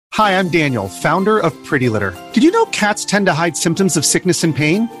Hi, I'm Daniel, founder of Pretty Litter. Did you know cats tend to hide symptoms of sickness and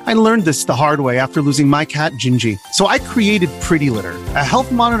pain? I learned this the hard way after losing my cat, Gingy. So I created Pretty Litter, a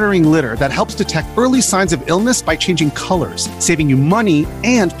health monitoring litter that helps detect early signs of illness by changing colors, saving you money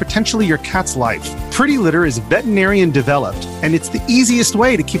and potentially your cat's life. Pretty Litter is veterinarian developed, and it's the easiest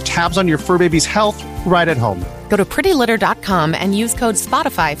way to keep tabs on your fur baby's health right at home. Go to prettylitter.com and use code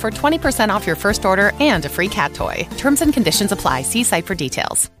SPOTIFY for 20% off your first order and a free cat toy. Terms and conditions apply. See site for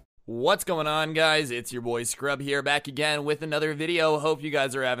details. What's going on, guys? It's your boy Scrub here, back again with another video. Hope you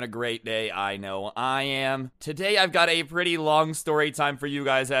guys are having a great day. I know I am. Today I've got a pretty long story time for you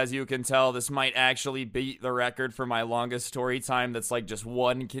guys. As you can tell, this might actually beat the record for my longest story time that's like just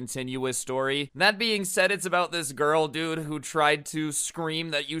one continuous story. That being said, it's about this girl, dude, who tried to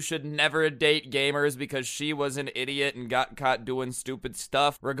scream that you should never date gamers because she was an idiot and got caught doing stupid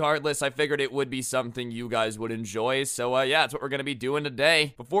stuff. Regardless, I figured it would be something you guys would enjoy. So yeah, that's what we're gonna be doing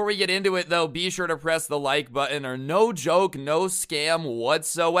today. Before we get into it though, be sure to press the like button, or no joke, no scam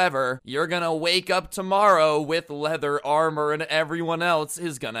whatsoever, you're gonna wake up tomorrow with leather armor and everyone else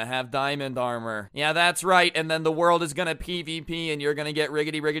is gonna have diamond armor. Yeah, that's right, and then the world is gonna PvP and you're gonna get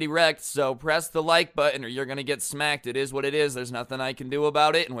riggedy wrecked, so press the like button or you're gonna get smacked. It is what it is, there's nothing I can do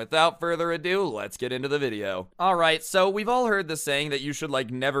about it, and without further ado, let's get into the video. Alright, so we've all heard the saying that you should like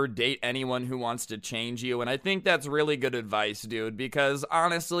never date anyone who wants to change you, and I think that's really good advice, dude, because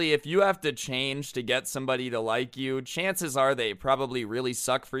honestly, if you have to change to get somebody to like you, chances are they probably really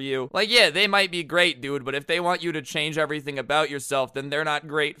suck for you. Like, yeah, they might be great, dude, but if they want you to change everything about yourself, then they're not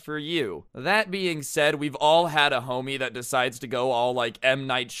great for you. That being said, we've all had a homie that decides to go all like M.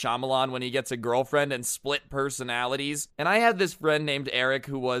 Night Shyamalan when he gets a girlfriend and split personalities. And I had this friend named Eric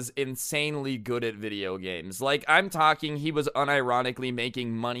who was insanely good at video games. Like, I'm talking, he was unironically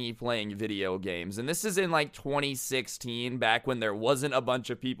making money playing video games. And this is in like 2016, back when there wasn't a bunch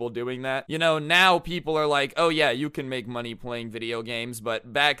of people doing that. You know, now people are like, oh yeah, you can make money playing video games,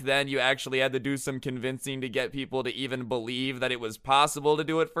 but back then you actually had to do some convincing to get people to even believe that it was possible to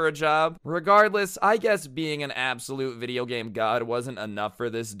do it for a job. Regardless, I guess being an absolute video game god wasn't enough for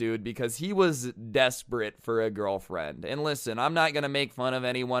this dude because he was desperate for a girlfriend. And listen, I'm not gonna make fun of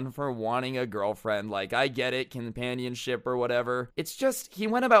anyone for wanting a girlfriend. Like, I get it, companionship or whatever. It's just, he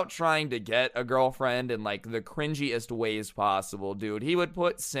went about trying to get a girlfriend in like the cringiest ways possible, dude. He would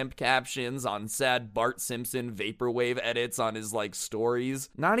put simp captions on sad Bart Simpson vaporwave edits on his like stories.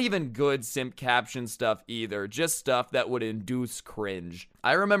 Not even good simp caption stuff either, just stuff that would induce cringe.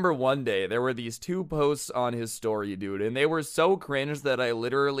 I remember one day there were these two posts on his story, dude, and they were so cringe that I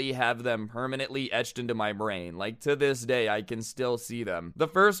literally have them permanently etched into my brain. Like, to this day, I can still see them. The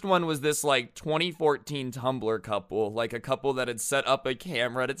first one was this like 2014 Tumblr couple, like a couple that had set up a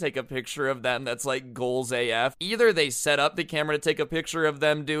camera to take a picture of them that's like goals AF. Either they set up the camera to take a picture of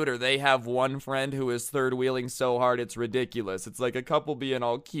them, dude, or they have one friend who is third wheeling so hard it's ridiculous. It's like a couple being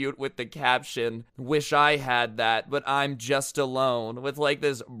all cute with the caption, "Wish I had that, but I'm just alone," with like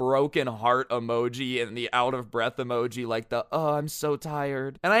this broken heart emoji and the out of breath emoji, like the "oh, I'm so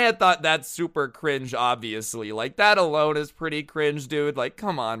tired." And I had thought that's super cringe, obviously. Like, that alone is pretty cringe, dude. Like,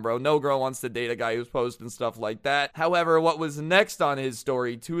 come on, bro. No girl wants to date a guy who's posting stuff like that. However, what was next on his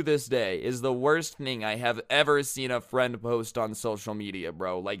story to this day is the worst thing I have ever seen a friend post on social media,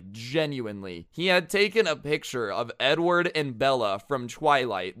 bro. Like, genuinely. He had taken a picture of Edward and Bella from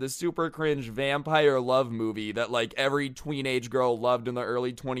Twilight, the super cringe vampire love movie that like every teenage girl loved in the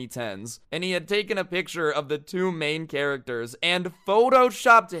early 2010s. And he had taken a picture of the two main characters and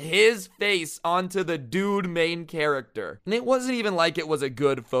photoshopped his face onto the dude main character. And it wasn't even like it was a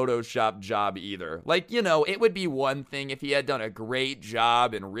good Photoshop job either. Like, you know, it would be one thing if he had done a great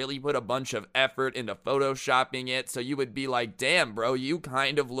job and really put a bunch of effort into photoshopping it, so you would be like, damn, bro, you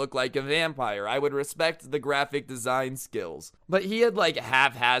kind of look like a vampire. I would respect the graphic design skills. But he had like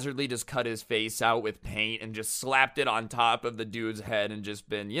haphazardly just cut his face out with paint and just slapped it on top of the dude's head and just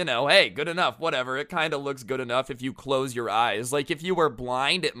been, you know, hey, good enough, whatever. It kind of looks good enough if you close your eyes. Like, if you were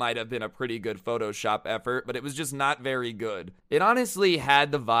blind, it might have been a pretty good Photoshop effort, but it was just not very good. It honestly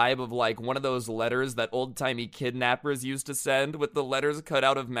had the vibe of like one of those letters that old-timey kidnappers used to send, with the letters cut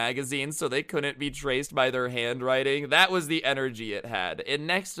out of magazines so they couldn't be traced by their handwriting. That was the energy it had. And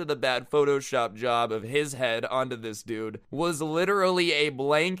next to the bad Photoshop job of his head onto this dude was literally a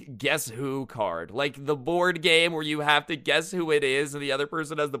blank Guess Who card. Like the board game where you have to guess who it is, and the other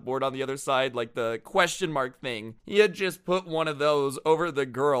person has the board on the other side, like the question mark thing. He had just put one of those over the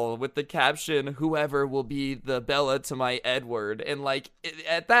girl with the caption, "Whoever will be the Bella to my Edward." And like,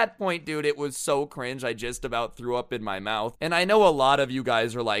 at that point, dude, it was so cringe, I just about threw up in my mouth. And I know a lot of you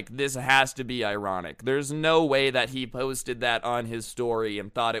guys are like, this has to be ironic. There's no way that he posted that on his story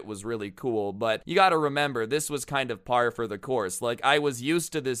and thought it was really cool. But you gotta remember, this was kind of par for the course. Like, I was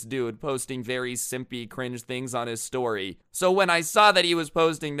used to this dude posting very simpy, cringe things on his story. So when I saw that he was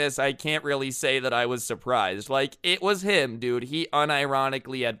posting this, I can't really say that I was surprised. Like, it was him, dude. He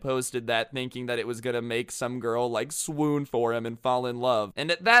unironically had posted that thinking that it was gonna make some girl like swoon for him and fall in love.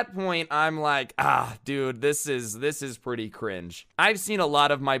 And at that point, I'm like, dude, this is pretty cringe. I've seen a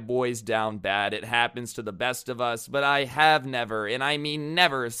lot of my boys down bad. It happens to the best of us, but I have never, and I mean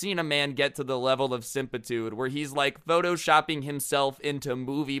never, seen a man get to the level of simpitude where he's like photoshopping himself into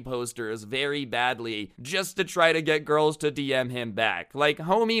movie posters very badly just to try to get girls to DM him back. Like,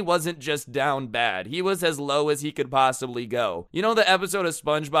 homie wasn't just down bad. He was as low as he could possibly go. You know the episode of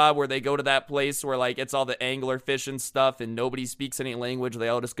SpongeBob where they go to that place where like it's all the anglerfish and stuff and nobody speaks any language, they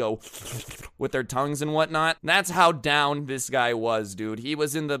all just go with their tongues and whatnot? That's how down this guy was, dude. He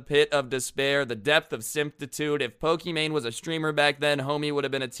was in the pit of despair, the depth of simpitude. If Pokimane was a streamer back then, homie would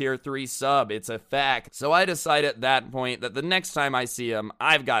have been a tier 3 sub. It's a fact. So I decide at that point that the next time I see him,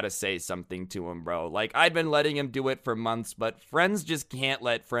 I've got to say something to him, bro. Like, I'd been letting him do it for months, but friends just can't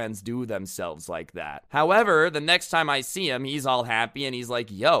let friends do themselves like that. However, the next time I see him, he's all happy and he's like,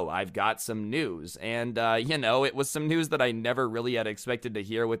 yo, I've got some news. And, you know, it was some news that I never really had expected to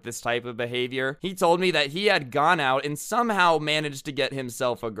hear with this type of behavior. He told me that he had gone out and somehow managed to get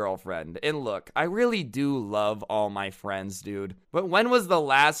himself a girlfriend. And look, I really do love all my friends, dude. But when was the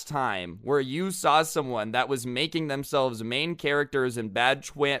last time where you saw someone that was making themselves main characters in bad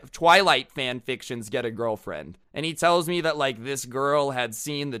Twilight fan fictions get a girlfriend? And he tells me that, like, this girl had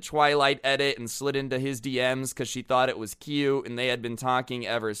seen the Twilight edit and slid into his DMs because she thought it was cute, and they had been talking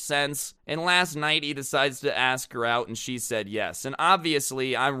ever since. And last night, he decides to ask her out, and she said yes. And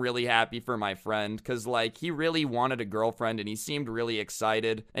obviously, I'm really happy for my friend, because, like, he really wanted a girlfriend, and he seemed really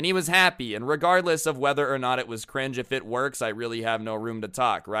excited. And he was happy, and regardless of whether or not it was cringe, if it works, I really have no room to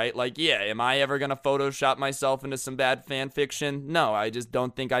talk, right? Like, yeah, am I ever gonna Photoshop myself into some bad fan fiction? No, I just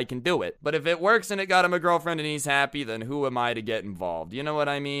don't think I can do it. But if it works and it got him a girlfriend and he's happy, then who am I to get involved? You know what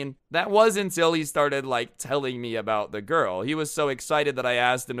I mean? That was until he started like telling me about the girl. He was so excited that I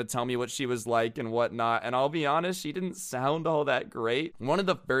asked him to tell me what she was like and whatnot, and I'll be honest, she didn't sound all that great. One of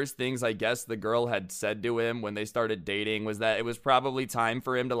the first things I guess the girl had said to him when they started dating was that it was probably time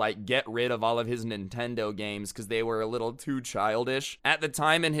for him to like get rid of all of his Nintendo games because they were a little too childish. At the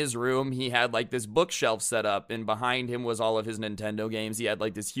time in his room, he had like this bookshelf set up, and behind him was all of his Nintendo games. He had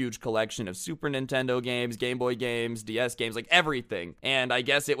like this huge collection of Super Nintendo games, Game Boy games, DS games, like everything. And I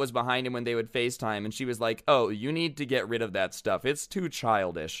guess it was behind him when they would FaceTime, and she was like, oh, you need to get rid of that stuff. It's too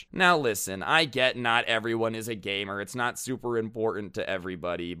childish. Now listen, I get not everyone is a gamer. It's not super important to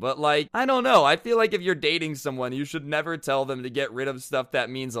everybody, but like, I don't know. I feel like if you're dating someone, you should never tell them to get rid of stuff that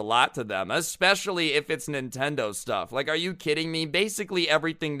means a lot to them, especially if it's Nintendo stuff. Like, are you kidding me? Basically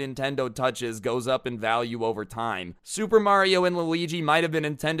everything Nintendo touches goes up in value over time. Super Mario and Luigi might have been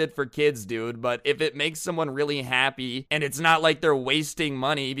intended for kids, dude, but if it makes someone really happy and it's not like they're wasting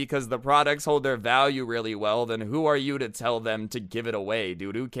money because the products hold their value really well, then who are you to tell them to give it away,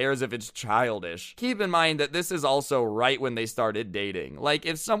 dude? Who cares if it's childish? Keep in mind that this is also right when they started dating. Like,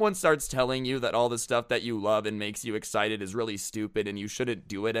 if someone starts telling you that all the stuff that you love and makes you excited is really stupid and you shouldn't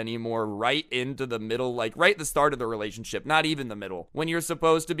do it anymore, right into the middle, like right at the start of the relationship, not even the middle, when you're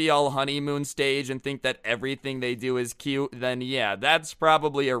supposed to be all honeymoon stage and think that everything they do is cute, then yeah, that's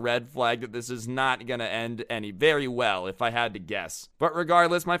probably a red flag that this is not gonna end any very well, if I had to guess. But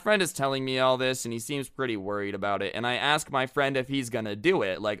regardless, my friend is telling me all this and he seems pretty worried about it, and I ask my friend if he's gonna do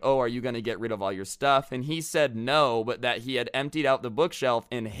it, like, oh, are you gonna get rid of all your stuff? And he said no, but that he had emptied out the bookshelf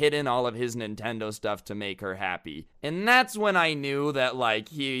and hidden all of his Nintendo stuff to make her happy. And that's when I knew that, like,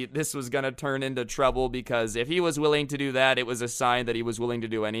 this was gonna turn into trouble, because if he was willing to do that, it was a sign that he was willing to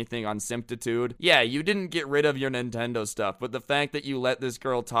do anything on Simptitude. Yeah, you didn't get rid of your Nintendo stuff, but the fact that you let this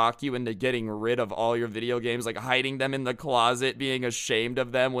girl talk you into getting rid of all your video games, like hiding them in the closet, being ashamed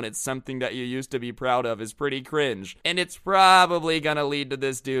of them when it's something that you used to be proud of, is pretty cringe. And it's probably gonna lead to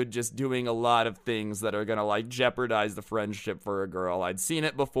this dude just doing a lot of things that are gonna, like, jeopardize the friendship for a girl. I'd seen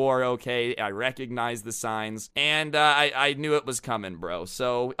it before, okay, I recognized the signs, and I knew it was coming, bro.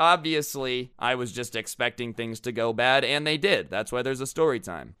 So, obviously, I was just expecting things to go bad, and they did. That's why there's a story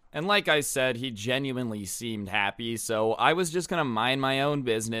time. And like I said, he genuinely seemed happy, so I was just gonna mind my own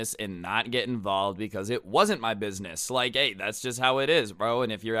business and not get involved because it wasn't my business. Like, hey, that's just how it is, bro,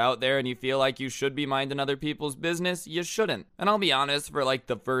 and if you're out there and you feel like you should be minding other people's business, you shouldn't. And I'll be honest, for like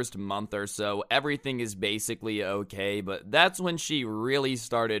the first month or so, everything is basically okay, but that's when she really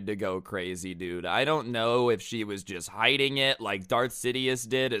started to go crazy, dude. I don't know if she was just hiding it like Darth Sidious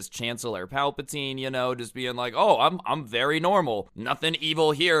did as Chancellor Palpatine, you know, just being like, oh, I'm very normal. Nothing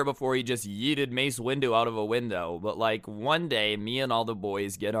evil here, before he just yeeted Mace Windu out of a window. But like one day, me and all the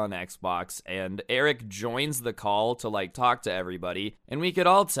boys get on Xbox and Eric joins the call to like talk to everybody, and we could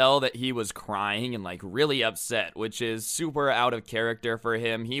all tell that he was crying and like really upset, which is super out of character for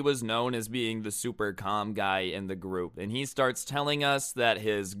him. He was known as being the super calm guy in the group, and he starts telling us that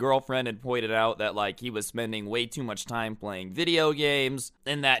his girlfriend had pointed out that like he was spending way too much time playing video games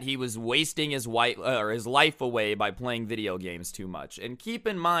and that he was wasting his life away by playing video games too much. And keep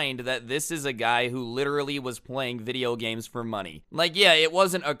in mind that this is a guy who literally was playing video games for money. Like, yeah, it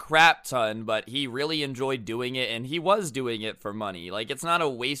wasn't a crap ton, but he really enjoyed doing it, and he was doing it for money. Like, it's not a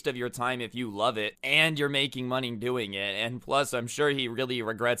waste of your time if you love it and you're making money doing it. And plus, I'm sure he really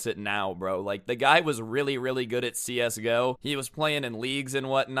regrets it now, bro. Like, the guy was really, really good at CSGO. He was playing in leagues and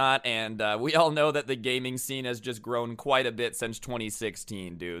whatnot, and we all know that the gaming scene has just grown quite a bit since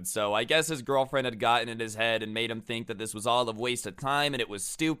 2016, dude. So I guess his girlfriend had gotten in his head and made him think that this was all a waste of time and it was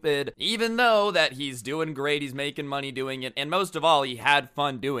stupid, even though that he's doing great, he's making money doing it, and most of all, he had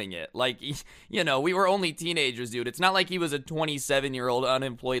fun doing it. Like, you know, we were only teenagers, dude. It's not like he was a 27-year-old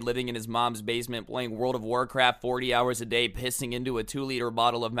unemployed living in his mom's basement playing World of Warcraft 40 hours a day, pissing into a 2-liter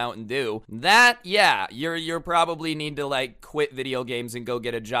bottle of Mountain Dew. That, yeah, you're probably need to like quit video games and go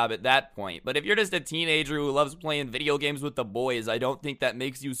get a job at that point. But if you're just a teenager who loves playing video games with the boys, I don't think that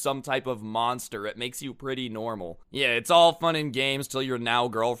makes you some type of monster. It makes you pretty normal. Yeah, it's all fun and games till your now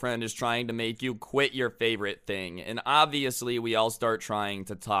girlfriend is trying to make you quit your favorite thing. And obviously we all start trying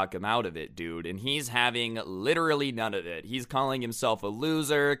to talk him out of it, dude. And he's having literally none of it. He's calling himself a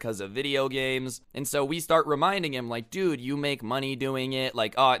loser because of video games. And so we start reminding him like, dude, you make money doing it.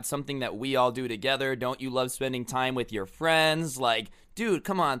 Like, oh, it's something that we all do together. Don't you love spending time with your friends? Like, dude,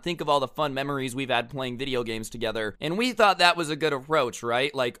 come on, think of all the fun memories we've had playing video games together. And we thought that was a good approach,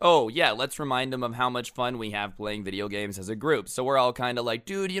 right? Like, oh, yeah, let's remind them of how much fun we have playing video games as a group. So we're all kind of like,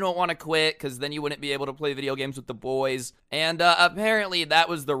 dude, you don't want to quit, because then you wouldn't be able to play video games with the boys. And apparently that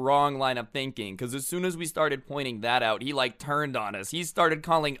was the wrong line of thinking, because as soon as we started pointing that out, he like turned on us. He started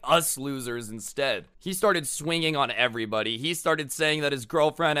calling us losers instead. He started swinging on everybody. He started saying that his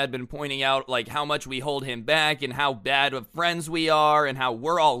girlfriend had been pointing out like how much we hold him back and how bad of friends we are and how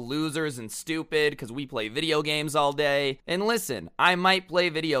we're all losers and stupid because we play video games all day. And listen, I might play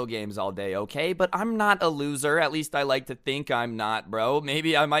video games all day, okay? But I'm not a loser. At least I like to think I'm not, bro.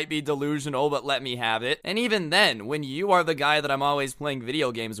 Maybe I might be delusional, but let me have it. And even then, when you are the guy that I'm always playing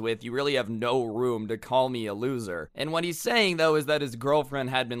video games with, you really have no room to call me a loser. And what he's saying, though, is that his girlfriend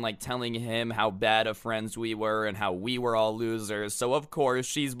had been like telling him how bad of friends we were and how we were all losers. So of course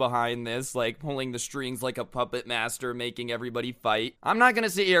she's behind this, like pulling the strings like a puppet master, making everybody fight. I'm not gonna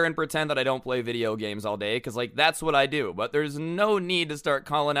sit here and pretend that I don't play video games all day, because like that's what I do, but there's no need to start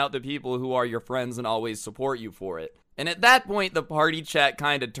calling out the people who are your friends and always support you for it. And at that point, the party chat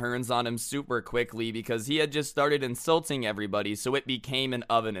kind of turns on him super quickly because he had just started insulting everybody, so it became an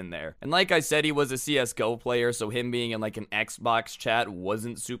oven in there. And like I said, he was a CSGO player, so him being in like an Xbox chat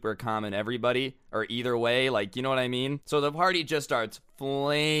wasn't super common everybody, or either way, like, you know what I mean? So the party just starts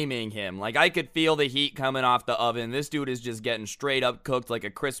flaming him. Like, I could feel the heat coming off the oven. This dude is just getting straight up cooked like a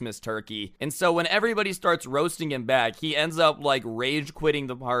Christmas turkey. And so when everybody starts roasting him back, he ends up like rage quitting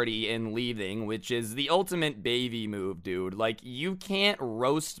the party and leaving, which is the ultimate baby move, dude. Like, you can't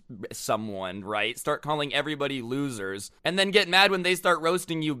roast someone, right? Start calling everybody losers and then get mad when they start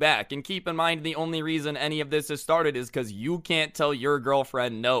roasting you back. And keep in mind, the only reason any of this has started is because you can't tell your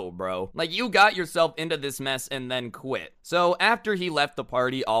girlfriend no, bro. Like, you got yourself into this mess and then quit. So after he left the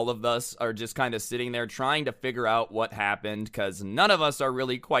party, all of us are just kind of sitting there trying to figure out what happened, because none of us are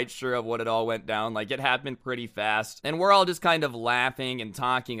really quite sure of what it all went down. Like, it happened pretty fast, and we're all just kind of laughing and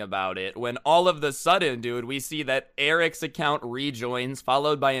talking about it, when all of the sudden, dude, we see that Eric's account rejoins,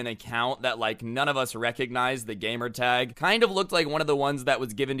 followed by an account that like none of us recognized. The gamer tag kind of looked like one of the ones that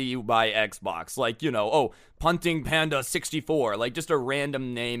was given to you by Xbox, like, you know, oh, Punting Panda 64, like just a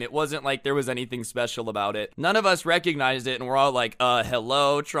random name. It wasn't like there was anything special about it. None of us recognized it, and we're all like,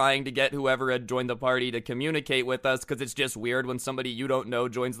 hello, trying to get whoever had joined the party to communicate with us, because it's just weird when somebody you don't know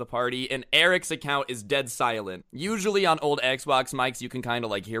joins the party. And Eric's account is dead silent. Usually on old Xbox mics, you can kind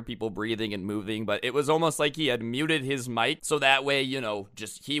of like hear people breathing and moving, but it was almost like he had muted his mic, so that way,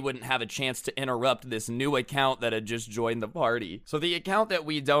 just he wouldn't have a chance to interrupt this new account that had just joined the party. So the account that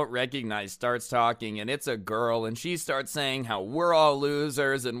we don't recognize starts talking, and it's a girl, and she starts saying how we're all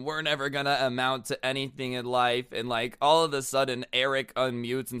losers and we're never gonna amount to anything in life. And like all of a sudden Eric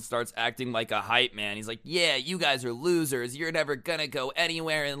unmutes and starts acting like a hype man. He's like, yeah, you guys are losers, you're never gonna go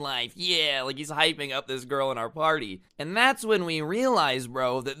anywhere in life, yeah, like he's hyping up this girl in our party. And that's when we realize,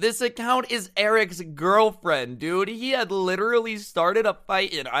 bro, that this account is Eric's girlfriend, dude. He had literally started a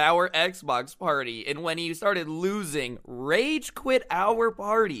fight in our Xbox party, and when he started losing, rage quit our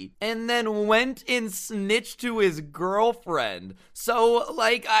party and then went and snitched to his girlfriend. So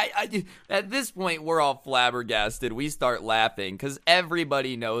like I at this point we're all flabbergasted. We start laughing because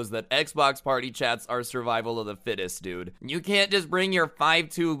everybody knows that Xbox party chats are survival of the fittest, dude. You can't just bring your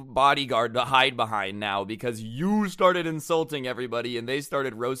 5'2" bodyguard to hide behind now because you started insulting everybody and they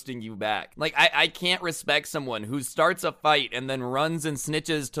started roasting you back. Like I can't respect someone who starts a fight and then runs and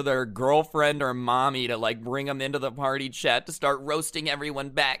snitches to their girlfriend or mommy to like bring them into the party chat to start roasting everyone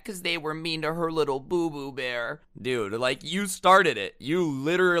back because they were mean to her little boo-boo bear. Dude, like you started it. You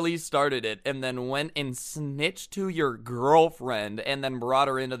literally started it and then went and snitched to your girlfriend and then brought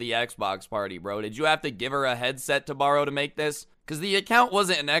her into the Xbox party, bro. Did you have to give her a headset to borrow to make this? Because the account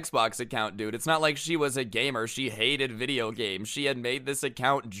wasn't an Xbox account, dude. It's not like she was a gamer. She hated video games. She had made this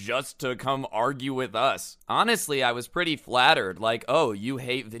account just to come argue with us. Honestly, I was pretty flattered. Like, oh, you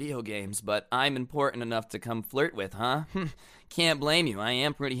hate video games, but I'm important enough to come flirt with, huh? Can't blame you, I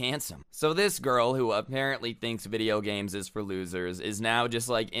am pretty handsome. So this girl, who apparently thinks video games is for losers, is now just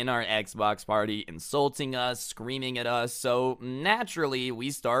like in our Xbox party, insulting us, screaming at us, so naturally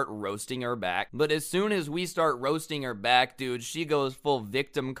we start roasting her back. But as soon as we start roasting her back, dude, she goes full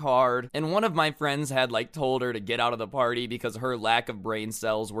victim card, and one of my friends had like told her to get out of the party because her lack of brain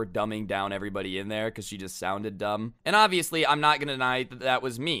cells were dumbing down everybody in there because she just sounded dumb. And obviously I'm not gonna deny that that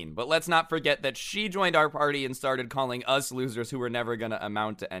was mean, but let's not forget that she joined our party and started calling us losers who were never gonna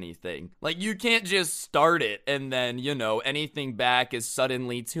amount to anything. Like, you can't just start it and then, anything back is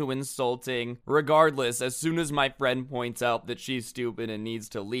suddenly too insulting. Regardless, as soon as my friend points out that she's stupid and needs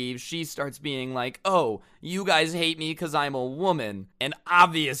to leave, she starts being like, oh, you guys hate me because I'm a woman. And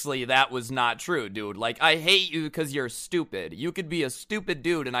obviously that was not true, dude. Like, I hate you because you're stupid. You could be a stupid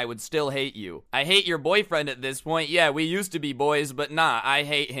dude and I would still hate you. I hate your boyfriend at this point. Yeah, we used to be boys, but nah, I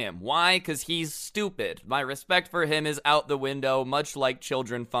hate him. Why? Because he's stupid. My respect for him is out the window, much like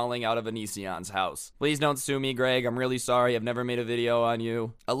children falling out of Anision's house. Please don't sue me, Greg. I'm really sorry. I've never made a video on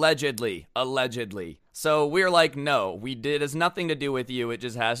you. Allegedly. So we're like, no, it has nothing to do with you. It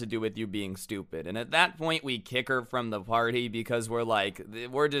just has to do with you being stupid. And at that point, we kick her from the party because we're like,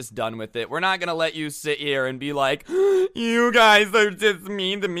 we're just done with it. We're not going to let you sit here and be like, you guys are just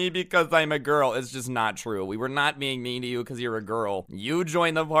mean to me because I'm a girl. It's just not true. We were not being mean to you because you're a girl. You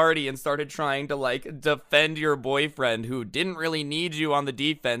joined the party and started trying to like defend your boyfriend who didn't really need you on the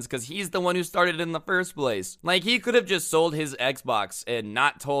defense because he's the one who started it in the first place. Like, he could have just sold his Xbox and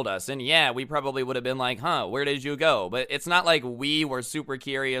not told us. And yeah, we probably would have been like, huh, where did you go? But it's not like we were super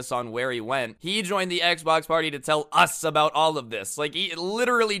curious on where he went. He joined the Xbox party to tell us about all of this. Like, he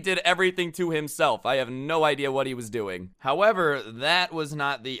literally did everything to himself. I have no idea what he was doing. However, that was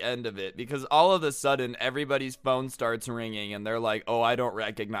not the end of it, because all of a sudden everybody's phone starts ringing and they're like, oh, I don't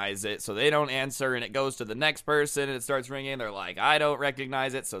recognize it, so they don't answer, and it goes to the next person and it starts ringing. They're like, I don't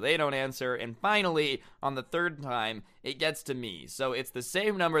recognize it, so they don't answer, and finally, on the third time, it gets to me. So it's the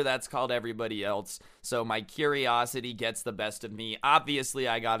same number that's called everybody else. So my curiosity gets the best of me. Obviously,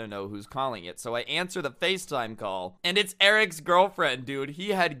 I gotta know who's calling it. So I answer the FaceTime call, and it's Eric's girlfriend, dude. He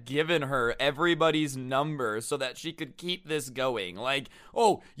had given her everybody's number so that she could keep this going. Like,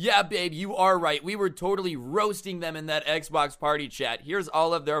 oh, yeah, babe, you are right. We were totally roasting them in that Xbox party chat. Here's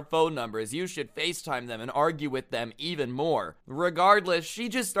all of their phone numbers. You should FaceTime them and argue with them even more. Regardless, she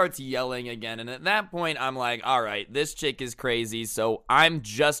just starts yelling again, and at that point, I'm like, all right, this chick is crazy, so I'm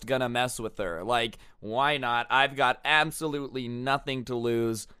just gonna mess with her. Like, why not? I've got absolutely nothing to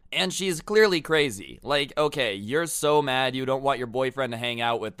lose. And she's clearly crazy. Like, okay, you're so mad you don't want your boyfriend to hang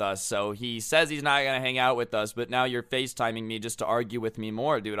out with us, so he says he's not gonna hang out with us, but now you're FaceTiming me just to argue with me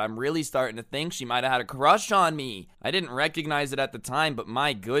more, dude. I'm really starting to think she might have had a crush on me. I didn't recognize it at the time, but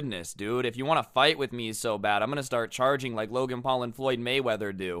my goodness, dude. If you want to fight with me so bad, I'm gonna start charging like Logan Paul and Floyd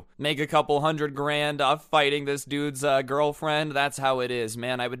Mayweather do. Make a couple $100,000 off fighting this dude's girlfriend. That's how it is,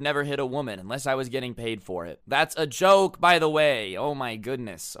 man. I would never hit a woman unless I was getting paid for it. That's a joke, by the way. Oh my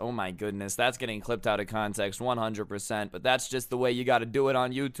goodness. Oh my goodness. That's getting clipped out of context 100%, but that's just the way you gotta do it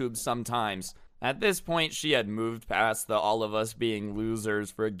on YouTube sometimes. At this point, she had moved past the all of us being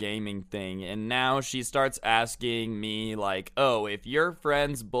losers for gaming thing, and now she starts asking me like, oh, if your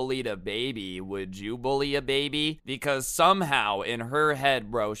friends bullied a baby, would you bully a baby? Because somehow in her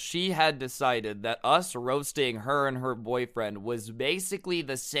head, bro, she had decided that us roasting her and her boyfriend was basically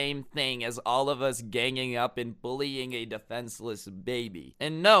the same thing as all of us ganging up and bullying a defenseless baby.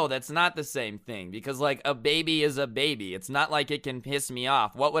 And no, that's not the same thing, because like a baby is a baby. It's not like it can piss me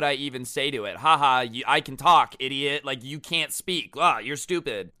off. What would I even say to it? Haha, I can talk, idiot. Like, you can't speak. You're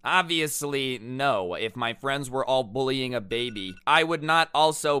stupid. Obviously, no. If my friends were all bullying a baby, I would not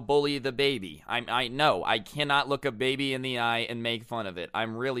also bully the baby. I know. I cannot look a baby in the eye and make fun of it.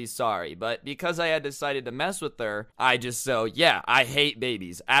 I'm really sorry. But because I had decided to mess with her, yeah, I hate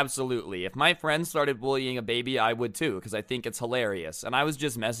babies. Absolutely. If my friends started bullying a baby, I would too, because I think it's hilarious. And I was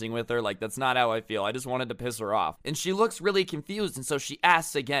just messing with her. Like, that's not how I feel. I just wanted to piss her off. And she looks really confused, and so she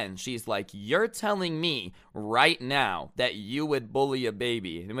asks again. She's like, you're telling me right now that you would bully a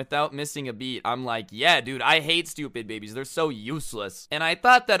baby? And without missing a beat, I'm like, yeah, dude, I hate stupid babies. They're so useless. And I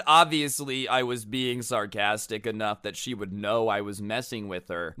thought that obviously I was being sarcastic enough that she would know I was messing with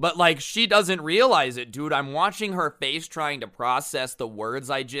her. But like, she doesn't realize it, dude. I'm watching her face trying to process the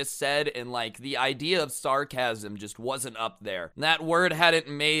words I just said, and like, the idea of sarcasm just wasn't up there. That word hadn't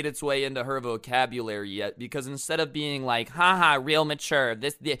made its way into her vocabulary yet, because instead of being like, haha, real mature,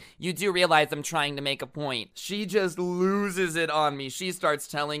 you do realize I'm trying to make a point, she just loses it on me. She starts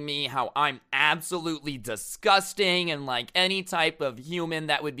telling me how I'm absolutely disgusting, and like, any type of human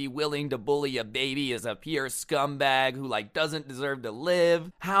that would be willing to bully a baby is a pure scumbag who like doesn't deserve to live.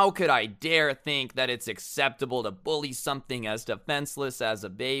 How could I dare think that it's acceptable to bully something as defenseless as a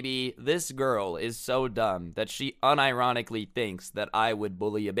baby? This girl is so dumb that she unironically thinks that I would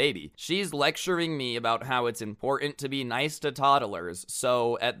bully a baby. She's lecturing me about how it's important to be nice to toddlers.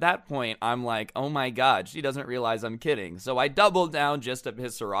 So at that point, I'm like, oh my god, she doesn't realize I'm kidding. So I double down just to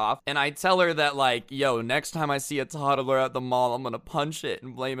piss her off, and I tell her that like, yo, next time I see a toddler at the mall, I'm gonna punch it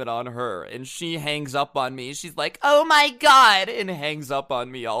and blame it on her. And she hangs up on me. She's like, oh my god, and hangs up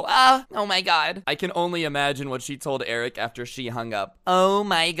on me all, oh my god. I can only imagine what she told Eric after she hung up. Oh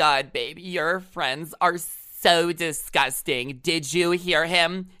my god, baby, your friends are so disgusting. Did you hear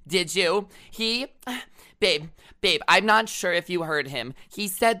him? Did you? Babe, I'm not sure if you heard him. He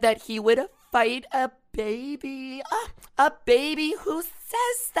said that he would fight a baby. A baby? Who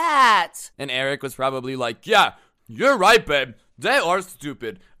says that? And Eric was probably like, yeah, you're right, babe. They are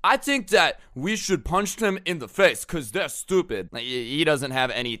stupid. I think that we should punch them in the face because they're stupid. He doesn't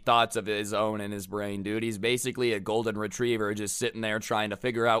have any thoughts of his own in his brain, dude. He's basically a golden retriever just sitting there trying to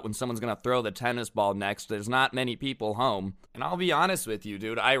figure out when someone's going to throw the tennis ball next. There's not many people home. And I'll be honest with you,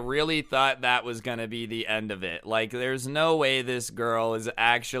 dude. I really thought that was going to be the end of it. Like, there's no way this girl is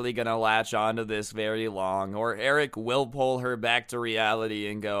actually going to latch onto this very long, or Eric will pull her back to reality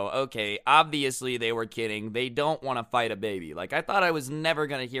and go, okay, obviously they were kidding. They don't want to fight a baby. Like, I thought I was never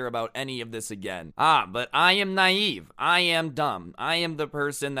going to hear about any of this again. But I am naive. I am dumb. I am the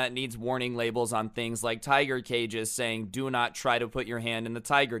person that needs warning labels on things like tiger cages saying, do not try to put your hand in the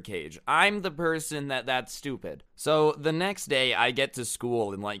tiger cage. I'm the person that's stupid. So the next day I get to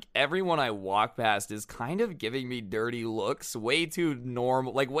school, and like, everyone I walk past is kind of giving me dirty looks. Way too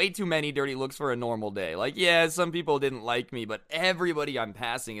many dirty looks for a normal day. Like, yeah, some people didn't like me, but everybody I'm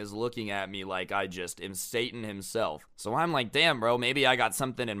passing is looking at me like I just am Satan himself. So I'm like, damn, bro, maybe I got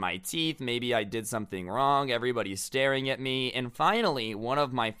something in my teeth. Maybe I did something wrong. Everybody's staring at me. And finally, one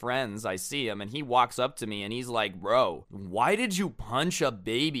of my friends, I see him, and he walks up to me and he's like, bro, why did you punch a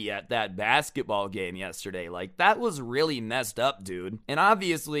baby at that basketball game yesterday? Like, that was really messed up, dude. And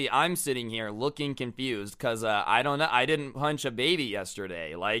obviously, I'm sitting here looking confused because I don't know. I didn't punch a baby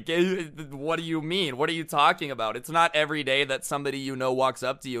yesterday. Like, what do you mean? What are you talking about? It's not every day that somebody you know walks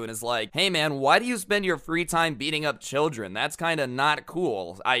up to you and is like, hey man, why do you spend your free time beating up children? That's kind of not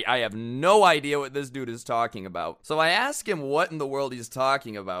cool. I have no idea what this dude is talking about. So I ask him what in the world he's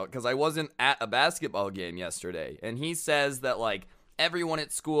talking about, because I wasn't at a basketball game yesterday. And he says that, like, Everyone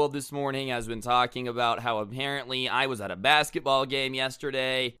at school this morning has been talking about how apparently I was at a basketball game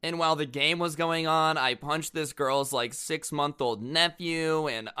yesterday, and while the game was going on, I punched this girl's like 6-month-old nephew,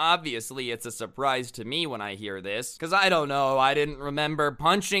 and obviously it's a surprise to me when I hear this, because I don't know, I didn't remember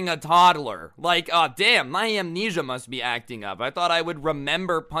punching a toddler. Like, oh damn, my amnesia must be acting up. I thought I would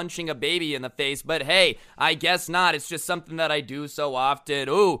remember punching a baby in the face, but hey, I guess not. It's just something that I do so often.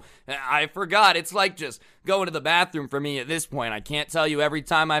 Ooh, I forgot. It's like just going to the bathroom for me at this point. I can't tell you every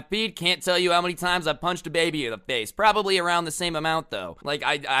time I peed, can't tell you how many times I punched a baby in the face. Probably around the same amount though. Like,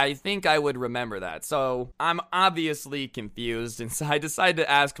 I think I would remember that. So I'm obviously confused, and so I decided to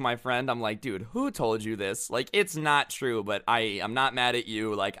ask my friend. I'm like, dude, who told you this? Like, it's not true, but I'm not mad at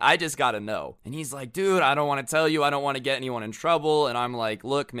you. Like, I just gotta know. And he's like, dude, I don't want to tell you. I don't want to get anyone in trouble. And I'm like,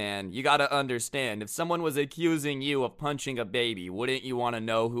 look, man, you gotta understand. If someone was accusing you of punching a baby, wouldn't you want to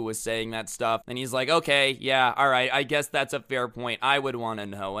know who was saying that stuff? And he's like, okay, yeah, all right, I guess that's a fair point. I would want to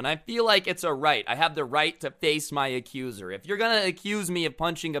know. And I feel like it's a right. I have the right to face my accuser. If you're gonna accuse me of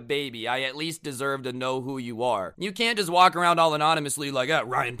punching a baby, I at least deserve to know who you are. You can't just walk around all anonymously like,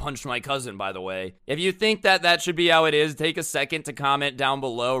 Ryan punched my cousin, by the way. If you think that that should be how it is, take a second to comment down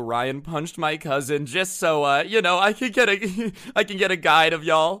below, Ryan punched my cousin, just so, I can get a guide of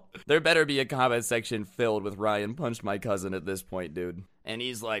y'all. There better be a comment section filled with Ryan punched my cousin at this point, dude. And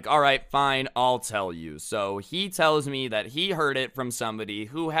he's like, all right, fine, I'll tell you. So he tells me that he heard it from somebody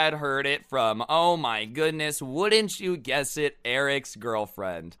who had heard it from, oh my goodness, wouldn't you guess it, Eric's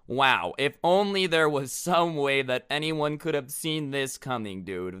girlfriend. Wow, if only there was some way that anyone could have seen this coming,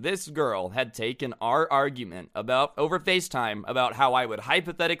 dude. This girl had taken our argument over FaceTime about how I would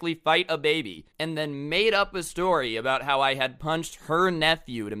hypothetically fight a baby, and then made up a story about how I had punched her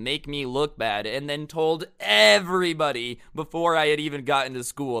nephew to make me look bad, and then told everybody before I had even got into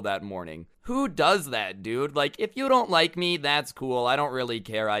school that morning. Who does that, dude? Like, if you don't like me, that's cool. I don't really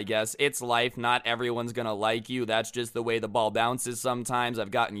care, I guess. It's life. Not everyone's gonna like you. That's just the way the ball bounces sometimes. I've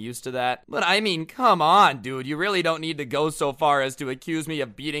gotten used to that. But I mean, come on, dude. You really don't need to go so far as to accuse me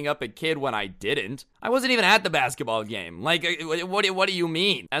of beating up a kid when I didn't. I wasn't even at the basketball game. Like, what do you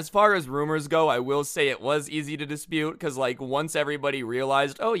mean? As far as rumors go, I will say it was easy to dispute, because, like, once everybody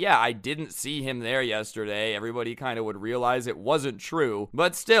realized, oh yeah, I didn't see him there yesterday, everybody kind of would realize it wasn't true.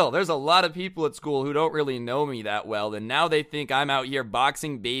 But still, there's a lot of people at school who don't really know me that well, and now they think I'm out here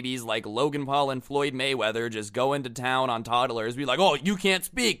boxing babies like Logan Paul and Floyd Mayweather, just going to town on toddlers, be like, oh, you can't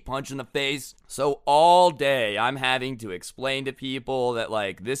speak, punch in the face. So all day, I'm having to explain to people that,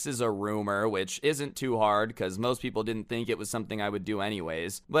 like, this is a rumor, which isn't too hard, because most people didn't think it was something I would do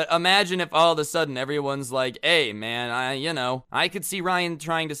anyways. But imagine if all of a sudden everyone's like, hey, man, I could see Ryan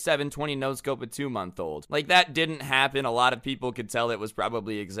trying to 720 no-scope a 2-month-old. Like, that didn't happen. A lot of people could tell it was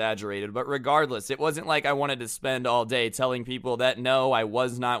probably exaggerated, but regardless, it wasn't like I wanted to spend all day telling people that, no, I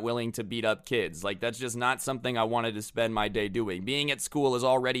was not willing to beat up kids. Like, that's just not something I wanted to spend my day doing. Being at school is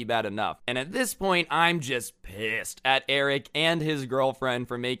already bad enough. And at this point, I'm just pissed at Eric and his girlfriend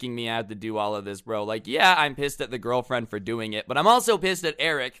for making me have to do all of this, bro. Like, yeah, I'm pissed at the girlfriend for doing it, but I'm also pissed at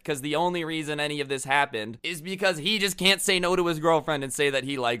Eric, because the only reason any of this happened is because he just can't say no to his girlfriend and say that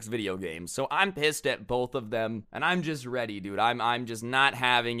he likes video games. So I'm pissed at both of them, and I'm just ready, dude. I'm just not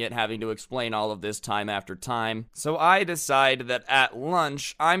having to explain all of this time after time. So I decide that at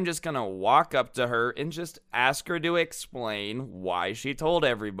lunch, I'm just gonna walk up to her and just ask her to explain why she told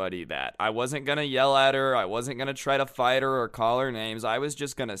everybody that. I wasn't gonna yell at her. I wasn't gonna try to fight her or call her names. I was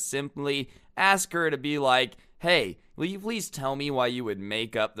just gonna simply ask her to be like, hey, will you please tell me why you would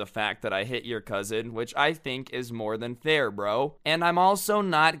make up the fact that I hit your cousin, which I think is more than fair, bro. And I'm also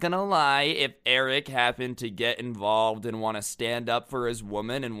not gonna lie, if Eric happened to get involved and want to stand up for his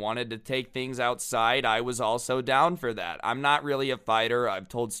woman and wanted to take things outside, I was also down for that. I'm not really a fighter. I've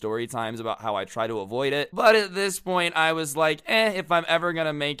told story times about how I try to avoid it. But at this point, I was like, if I'm ever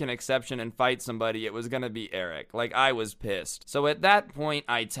gonna make an exception and fight somebody, it was gonna be Eric. Like, I was pissed. So at that point,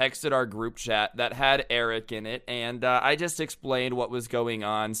 I texted our group chat that had Eric in it, and I just explained what was going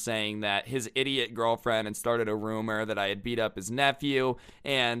on, saying that his idiot girlfriend had started a rumor that I had beat up his nephew,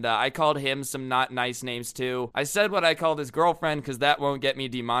 and I called him some not nice names too. I said what I called his girlfriend because that won't get me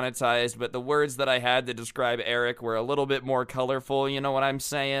demonetized, but the words that I had to describe Eric were a little bit more colorful, you know what I'm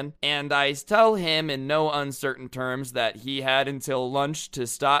saying? And I tell him in no uncertain terms that he had until lunch to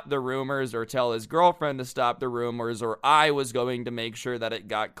stop the rumors or tell his girlfriend to stop the rumors, or I was going to make sure that it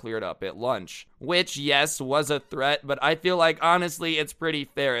got cleared up at lunch. Which, yes, was a threat, but I feel like, honestly, it's pretty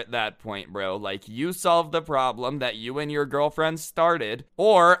fair at that point, bro. Like, you solved the problem that you and your girlfriend started,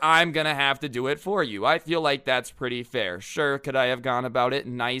 or I'm gonna have to do it for you. I feel like that's pretty fair. Sure, could I have gone about it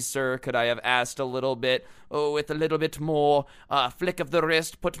nicer? Could I have asked a little bit with a little bit more flick of the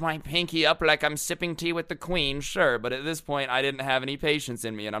wrist, put my pinky up like I'm sipping tea with the queen, sure, but at this point I didn't have any patience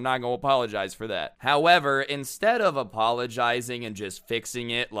in me and I'm not going to apologize for that. However, instead of apologizing and just fixing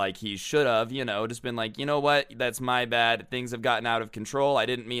it like he should have, just been like, you know what, that's my bad, things have gotten out of control, I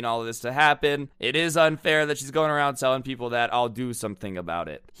didn't mean all of this to happen, it is unfair that she's going around telling people that, I'll do something about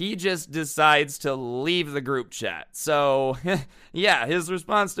it. He just decides to leave the group chat. So, yeah, his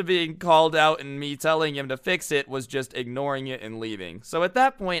response to being called out and me telling him to fix it was just ignoring it and leaving. So at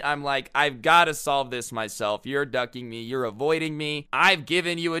that point, I'm like, I've got to solve this myself. You're ducking me. You're avoiding me. I've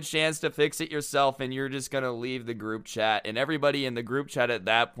given you a chance to fix it yourself, and you're just going to leave the group chat. And everybody in the group chat at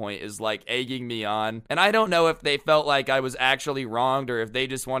that point is like egging me on. And I don't know if they felt like I was actually wronged or if they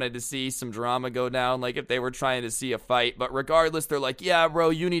just wanted to see some drama go down, like if they were trying to see a fight. But regardless, they're like, yeah, bro,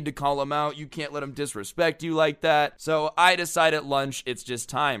 you need to call him out. You can't let him disrespect you like that. So I decide at lunch, it's just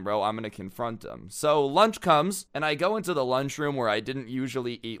time, bro. I'm going to confront him. So lunch comes, and I go into the lunchroom where I didn't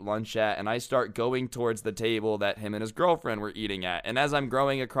usually eat lunch at, and I start going towards the table that him and his girlfriend were eating at. And as I'm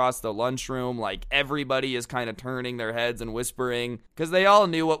going across the lunchroom, like, everybody is kind of turning their heads and whispering, because they all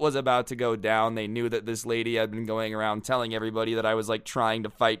knew what was about to go down. They knew that this lady had been going around telling everybody that I was, like, trying to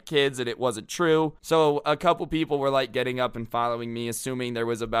fight kids, and it wasn't true. So a couple people were, like, getting up and following me, assuming there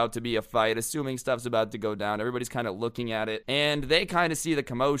was about to be a fight, assuming stuff's about to go down. Everybody's kind of looking at it, and they kind of see the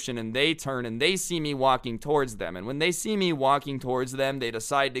commotion, and they turn, and they see me walking towards them. And when they see me walking towards them, they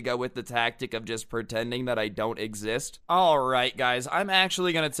decide to go with the tactic of just pretending that I don't exist. Alright, guys, I'm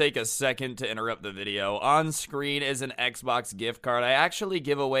actually gonna take a second to interrupt the video. On screen is an Xbox gift card. I actually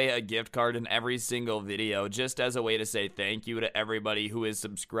give away a gift card in every single video, just as a way to say thank you to everybody who is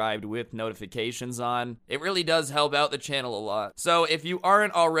subscribed with notifications on. It really does help out the channel a lot. So if you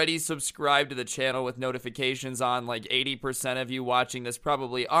aren't already subscribed to the channel with notifications on, like 80% of you watching this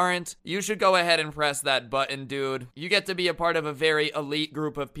probably aren't, you should go ahead and press that button, dude. You get to be a part of a very elite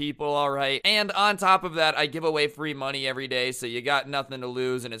group of people, alright? And on top of that, I give away free money every day, so you got nothing to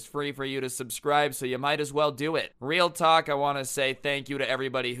lose, and it's free for you to subscribe, so you might as well do it. Real talk, I want to say thank you to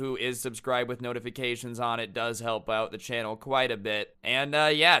everybody who is subscribed with notifications on. It does help out the channel quite a bit. And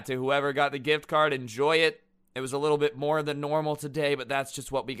yeah, to whoever got the gift card, enjoy it. It was a little bit more than normal today, but that's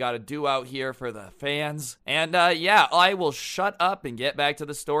just what we gotta do out here for the fans. And yeah, I will shut up and get back to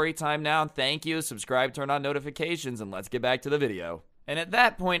the story time now. Thank you, subscribe, turn on notifications, and let's get back to the video. And at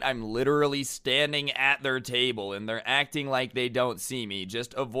that point, I'm literally standing at their table, and they're acting like they don't see me,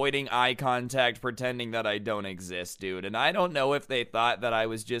 just avoiding eye contact, pretending that I don't exist, dude. And I don't know if they thought that I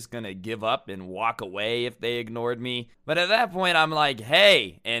was just gonna give up and walk away if they ignored me. But at that point, I'm like,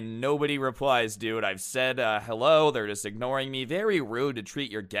 hey, and nobody replies, dude. I've said hello, they're just ignoring me. Very rude to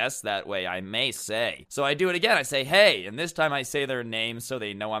treat your guests that way, I may say. So I do it again, I say, hey, and this time I say their name so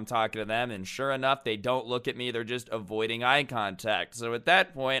they know I'm talking to them, and sure enough, they don't look at me, they're just avoiding eye contact. So at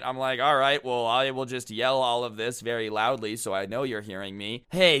that point, I'm like, all right, well, I will just yell all of this very loudly so I know you're hearing me.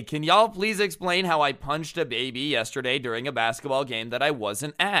 Hey, can y'all please explain how I punched a baby yesterday during a basketball game that I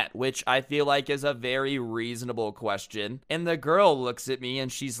wasn't at? Which I feel like is a very reasonable question. And the girl looks at me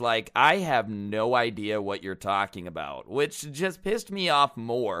and she's like, I have no idea what you're talking about, which just pissed me off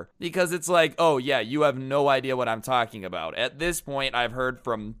more because it's like, oh yeah, you have no idea what I'm talking about. At this point, I've heard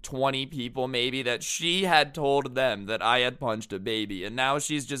from 20 people maybe that she had told them that I had punched a baby. And now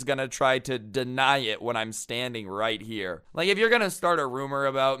she's just gonna try to deny it when I'm standing right here. Like, if you're gonna start a rumor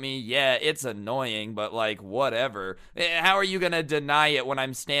about me, yeah, it's annoying, but like, whatever. How are you gonna deny it when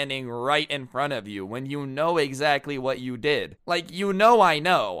I'm standing right in front of you, when you know exactly what you did? Like, you know I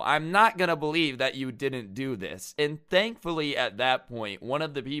know. I'm not gonna believe that you didn't do this. And thankfully, at that point, one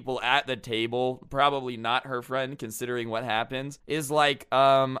of the people at the table, probably not her friend considering what happened, is like,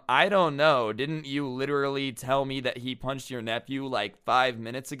 I don't know, didn't you literally tell me that he punched your nephew like 5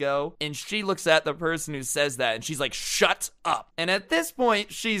 minutes ago? And she looks at the person who says that and she's like, shut up. And at this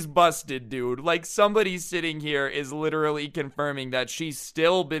point, she's busted, dude. Like, somebody sitting here is literally confirming that she's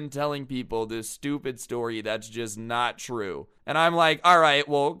still been telling people this stupid story that's just not true. And I'm like, all right,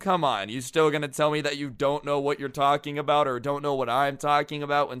 well, come on. You still gonna tell me that you don't know what you're talking about or don't know what I'm talking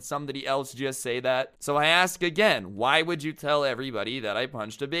about when somebody else just say that? So I ask again, why would you tell everybody that I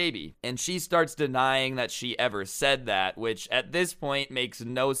punched a baby? And she starts denying that she ever said that, which at this point makes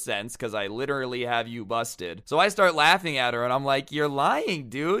no sense because I literally have you busted. So I start laughing at her and I'm like, you're lying,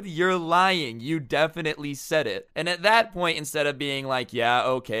 dude. You're lying. You definitely said it. And at that point, instead of being like, yeah,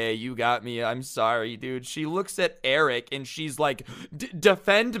 okay, you got me, I'm sorry, dude, she looks at Eric and she's he's like,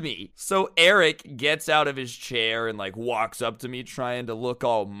 defend me. So Eric gets out of his chair and like walks up to me trying to look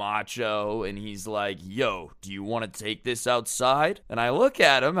all macho, and he's like, yo, do you want to take this outside? And I look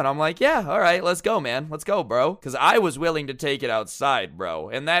at him and I'm like, yeah, all right, let's go, man. Let's go, bro. Because I was willing to take it outside, bro.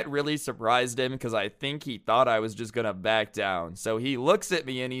 And that really surprised him because I think he thought I was just gonna back down. So he looks at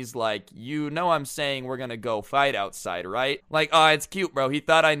me and he's like, you know I'm saying we're gonna go fight outside, right? Like, oh, it's cute, bro. He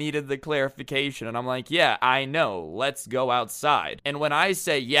thought I needed the clarification. And I'm like, yeah, I know. Let's go outside. And when I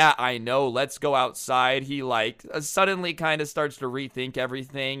say, yeah, I know, let's go outside, he like suddenly kind of starts to rethink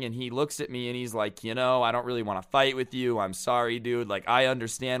everything. And he looks at me and he's like, you know, I don't really want to fight with you. I'm sorry, dude. Like, I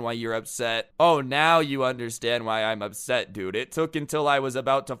understand why you're upset. Oh, now you understand why I'm upset, dude. It took until I was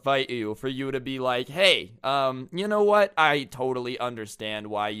about to fight you for you to be like, hey, you know what? I totally understand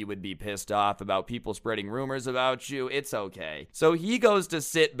why you would be pissed off about people spreading rumors about you. It's okay. So he goes to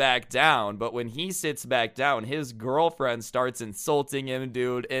sit back down, but when he sits back down, his girlfriend starts insulting him,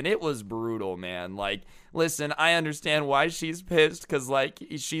 dude, and it was brutal, man. Like, listen, I understand why she's pissed, because, like,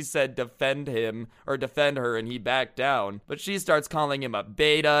 she said defend him, or defend her, and he backed down. But she starts calling him a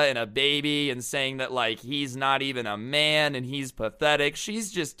beta and a baby, and saying that, like, he's not even a man, and he's pathetic.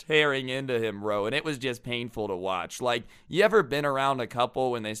 She's just tearing into him, bro, and it was just painful to watch. Like, you ever been around a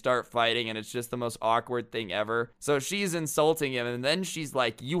couple when they start fighting, and it's just the most awkward thing ever? So she's insulting him, and then she's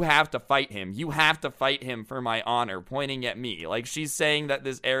like, you have to fight him. You have to fight him for my honor, pointing at me. Like, she's saying that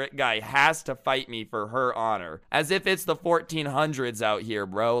this Eric guy has to fight me for her honor, as if it's the 1400s out here,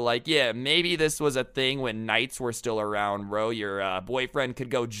 bro. Like, yeah, maybe this was a thing when knights were still around, bro. Your boyfriend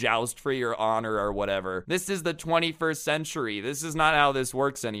could go joust for your honor or whatever. This is the 21st century. This is not how this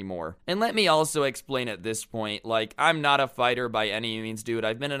works anymore. And let me also explain at this point, like, I'm not a fighter by any means, dude.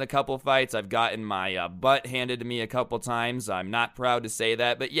 I've been in a couple fights. I've gotten my butt handed to me a couple times. I'm not proud to say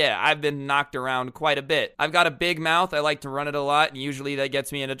that, but yeah, I've been knocked around quite a bit. I've got a big mouth. I like to run it a lot, and usually that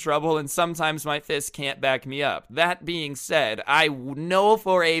gets me into trouble, and sometimes my fists can't back me up. That being said, I know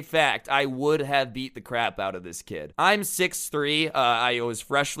for a fact I would have beat the crap out of this kid. I'm 6'3". I was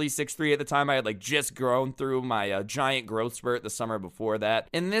freshly 6'3" at the time. I had like just grown through my giant growth spurt the summer before that.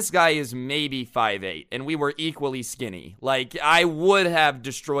 And this guy is maybe 5'8", and we were equally skinny. Like, I would have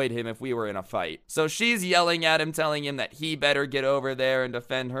destroyed him if we were in a fight. So she's yelling at him, telling him that he better get over there and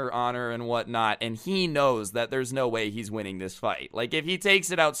defend her honor and whatnot. And he knows that there's no way he's winning this fight. Like, if he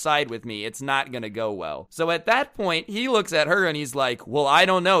takes it outside with me, it's not gonna go well. So at that point, he looks at her and he's like, well, I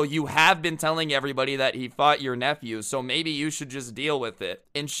don't know. You have been telling everybody that he fought your nephew, so maybe you should just deal with it.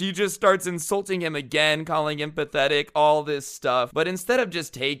 And she just starts insulting him again, calling him pathetic, all this stuff. But instead of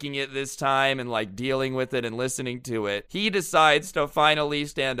just taking it this time and like dealing with it and listening to it, he decides to finally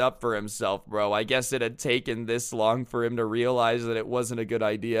stand up for himself, bro. I guess it had taken this long for him to realize that it wasn't a good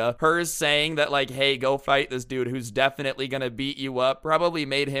idea. Her saying that like, hey, go fight this dude who's definitely gonna beat you up probably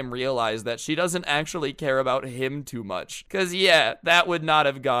made him realize that she doesn't actually care about him too much. Cause yeah, that would not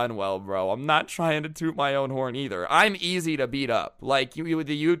have gone well, bro. I'm not trying to toot my own horn either. I'm easy to beat up. Like, with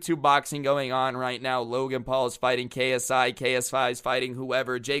the YouTube boxing going on right now, Logan Paul is fighting KSI, KSI is fighting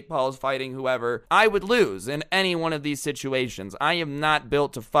whoever, Jake Paul is fighting whoever. I would lose in any one of these situations. I am not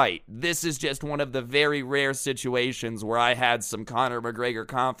built to fight. This is just one of the very rare situations where I had some Conor McGregor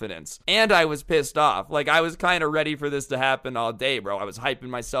confidence. And I was pissed off. Like, I was kind of ready for this to happen all day, bro. I was hyping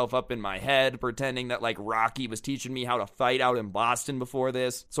myself up in my head, pretending that like Rocky was teaching me how to fight out in Boston before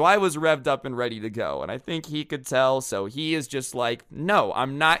this. So I was revved up and ready to go. And I think he could tell, so he is just like, no,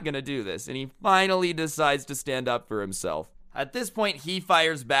 I'm not gonna do this. And he finally decides to stand up for himself. At this point, he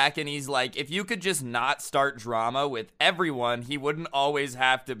fires back and he's like, if you could just not start drama with everyone, he wouldn't always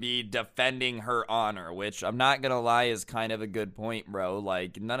have to be defending her honor, which I'm not gonna lie is kind of a good point, bro.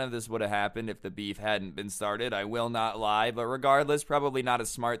 Like, none of this would have happened if the beef hadn't been started. I will not lie, but regardless, probably not a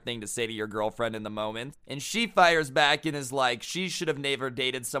smart thing to say to your girlfriend in the moment. And she fires back and is like, she should have never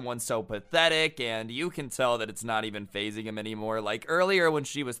dated someone so pathetic, and you can tell that it's not even fazing him anymore. Like, earlier when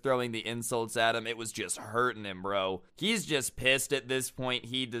she was throwing the insults at him, it was just hurting him, bro. He's just pissed at this point.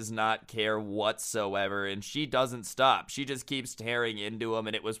 He does not care whatsoever, and she doesn't stop. She just keeps tearing into him,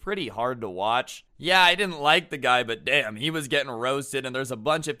 and it was pretty hard to watch. Yeah, I didn't like the guy, but damn, he was getting roasted, and there's a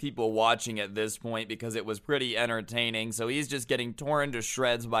bunch of people watching at this point because it was pretty entertaining, so he's just getting torn to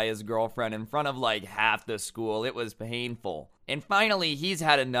shreds by his girlfriend in front of like half the school. It was painful. And finally, he's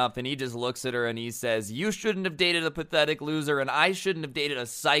had enough, and he just looks at her and he says, you shouldn't have dated a pathetic loser, and I shouldn't have dated a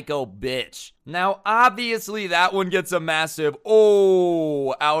psycho bitch. Now, obviously, that one gets a massive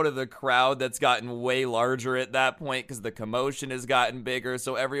 "oh" out of the crowd that's gotten way larger at that point because the commotion has gotten bigger,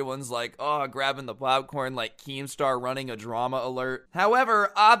 so everyone's like, oh, grabbing the popcorn like Keemstar running a drama alert.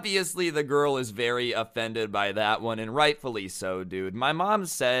 However, obviously, the girl is very offended by that one, and rightfully so, dude. My mom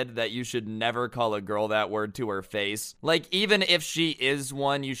said that you should never call a girl that word to her face. Like, even if she is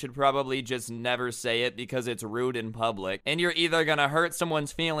one, you should probably just never say it because it's rude in public, and you're either gonna hurt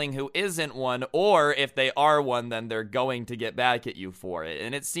someone's feeling who isn't one, or if they are one, then they're going to get back at you for it.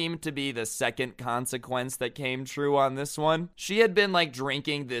 And it seemed to be the second consequence that came true on this one. She had been like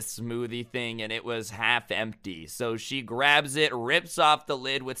drinking this smoothie thing and it was half empty, so she grabs it, rips off the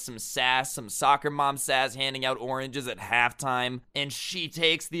lid with some sass, some soccer mom sass, handing out oranges at halftime, and she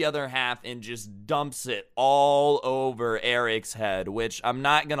takes the other half and just dumps it all over Eric's head, which I'm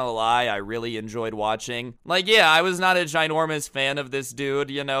not gonna lie, I really enjoyed watching. Like, yeah, I was not a ginormous fan of this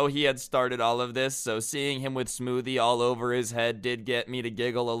dude, you know, he had started all of this, so seeing him with smoothie all over his head did get me to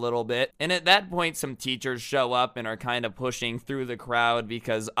giggle a little bit. And at that point, some teachers show up and are kind of pushing through the crowd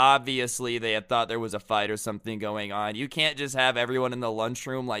because obviously they had thought there was a fight or something going on. You can't just have everyone in the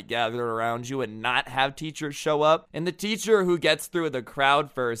lunchroom like gathered around you and not have teachers show up. And the teacher who gets through the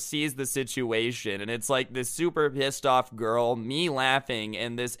crowd first sees the situation, and it's like this super pissed off girl, me laughing,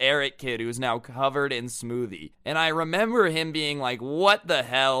 and this Eric kid who's now covered in smoothie. And I remember him being like, what the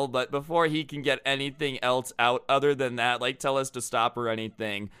hell? But before he can get anything else out other than that, like tell us to stop or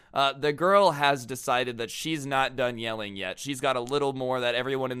anything, the girl has decided that she's not done yelling yet. She's got a little more that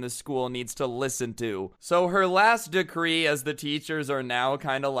everyone in the school needs to listen to. So her last decree, as the teachers are now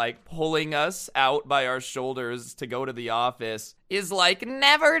kind of like pulling us out by our shoulders to go to the office, is like,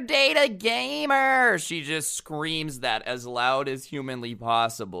 never date a gamer. She just screams that as loud as humanly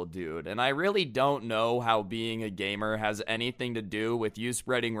possible, dude. And I really don't know how being a gamer has anything to do with you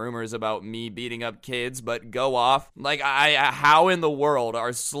spreading rumors about me beating up kids, but go off. Like, how in the world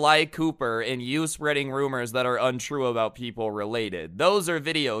are Sly Cooper and you spreading rumors that are untrue about people related? Those are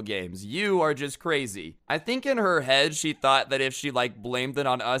video games. You are just crazy. I think in her head, she thought that if she like blamed it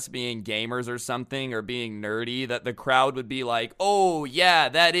on us being gamers or something, or being nerdy, that the crowd would be like, oh yeah,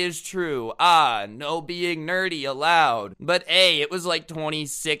 that is true. No being nerdy allowed. But hey, it was like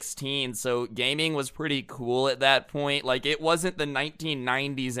 2016, so gaming was pretty cool at that point. Like, it wasn't the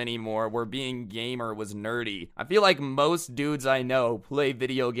 1990s anymore where being gamer was nerdy. I feel like most dudes I know play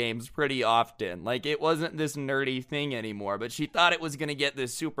video games pretty often. Like, it wasn't this nerdy thing anymore, but she thought it was gonna get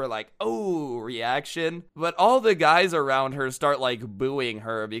this super like, oh, reaction. But all the guys around her start like booing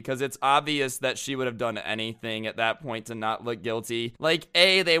her because it's obvious that she would have done anything at that point to not look guilty. Like,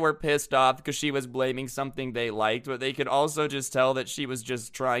 A, they were pissed off because she was blaming something they liked, but they could also just tell that she was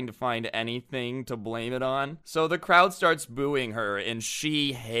just trying to find anything to blame it on. So the crowd starts booing her, and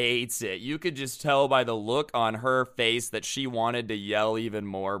she hates it. You could just tell by the look on her face that she wanted to yell even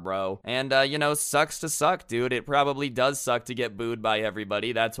more, bro. And, you know, sucks to suck, dude. It probably does suck to get booed by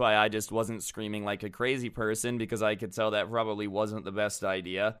everybody. That's why I just wasn't screaming like a crazy person, because I could tell that probably wasn't the best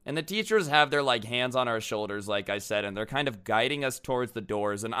idea. And the teachers have their, like, hands on our shoulders, like I said, and they're kind of guiding us towards the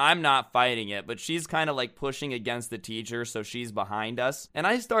doors, and I'm not fighting it, but she's kind of like pushing against the teacher, so she's behind us. And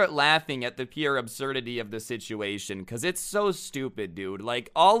I start laughing at the pure absurdity of the situation, because it's so stupid, dude.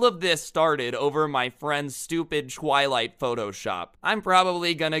 Like, all of this started over my friend's stupid Twilight Photoshop. I'm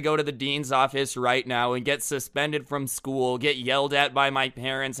probably gonna go to the dean's office right now and get suspended from school, get yelled at by my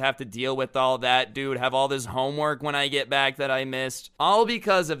parents, have to deal with all that, dude, have all this homework when I get back that I missed. All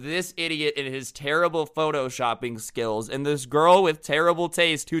because of this idiot and his terrible photoshopping skills, and this girl with terrible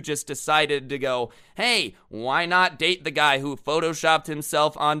taste who just decided to go, hey, why not date the guy who photoshopped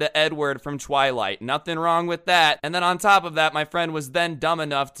himself onto Edward from Twilight? Nothing wrong with that. And then on top of that, my friend was then dumb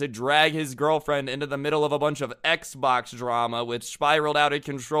enough to drag his girlfriend into the middle of a bunch of Xbox drama, which spiraled out of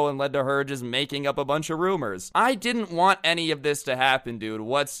control and led to her just making up a bunch of rumors. I didn't want any of this to happen, dude,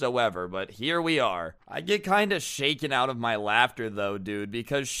 whatsoever, but here we are. I get kind of shaken out of my laughter, though, dude,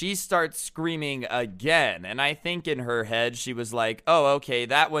 because she starts screaming again, and I think in her head she was like, oh, okay,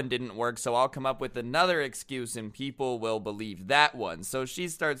 that one didn't work, so I'll come up with another excuse and people will believe that one. So she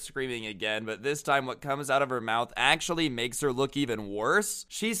starts screaming again, but this time what comes out of her mouth actually makes her look even worse.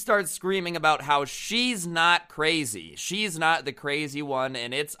 She starts screaming about how she's not crazy. She's not the crazy one,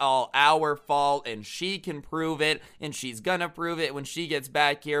 and it's all our fault, and she can prove it, and she's gonna prove it when she gets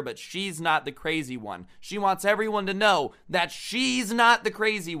back here, but she's not the crazy one. She wants everyone to know that she's not the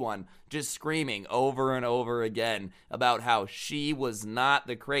crazy one. just screaming over and over again about how she was not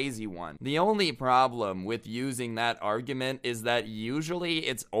the crazy one. The only problem with using that argument is that usually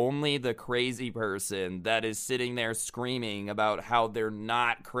it's only the crazy person that is sitting there screaming about how they're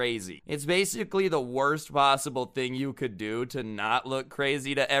not crazy. It's basically the worst possible thing you could do to not look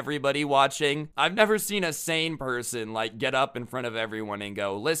crazy to everybody watching. I've never seen a sane person like get up in front of everyone and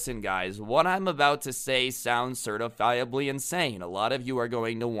go, listen guys, what I'm about to say sounds certifiably insane. A lot of you are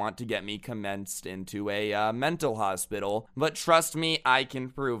going to want to get me commenced into a mental hospital, but trust me, I can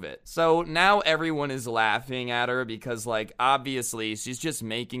prove it. So now everyone is laughing at her because like obviously she's just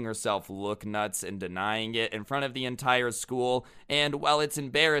making herself look nuts and denying it in front of the entire school. And while it's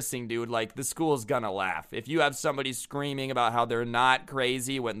embarrassing, dude, like the school's gonna laugh. If you have somebody screaming about how they're not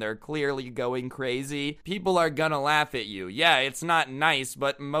crazy when they're clearly going crazy, people are gonna laugh at you. Yeah, it's not nice,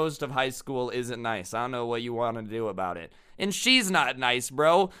 but most of high school isn't nice. I don't know what you want to do about it. And she's not nice,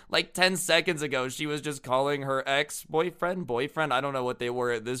 bro. Like 10 seconds ago, she was just calling her ex-boyfriend, I don't know what they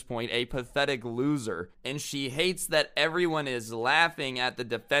were at this point, a pathetic loser. And she hates that everyone is laughing at the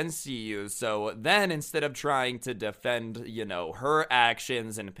defense she used. So then instead of trying to defend, you know, her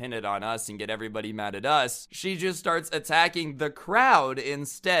actions and pin it on us and get everybody mad at us, she just starts attacking the crowd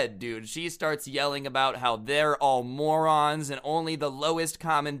instead, dude. She starts yelling about how they're all morons and only the lowest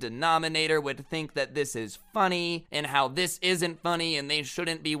common denominator would think that this is funny and how this isn't funny and they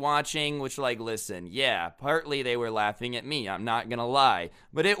shouldn't be watching, which like, listen, yeah, partly they were laughing at me, I'm not gonna lie,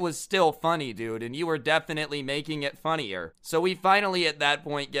 but it was still funny, dude, and you were definitely making it funnier. So we finally at that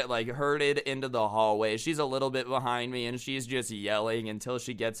point get like herded into the hallway. She's a little bit behind me and she's just yelling until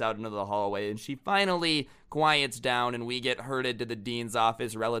she gets out into the hallway, and she finally quiets down and we get herded to the dean's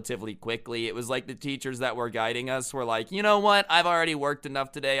office relatively quickly. It was like the teachers that were guiding us were like, you know what, I've already worked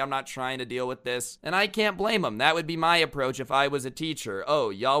enough today, I'm not trying to deal with this. And I can't blame them. That would be my approach if I was a teacher.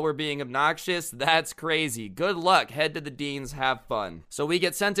 Oh, y'all were being obnoxious? That's crazy. Good luck, head to the dean's, have fun. So we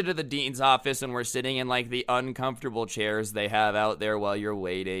get sent into the dean's office and we're sitting in like the uncomfortable chairs they have out there while you're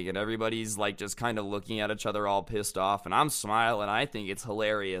waiting, and everybody's like just kind of looking at each other all pissed off, and I'm smiling. I think it's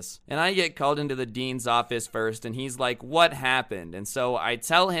hilarious. And I get called into the dean's office first, and he's like, what happened? And so I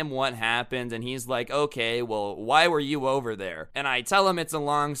tell him what happened, and he's like, okay, well, why were you over there? And I tell him it's a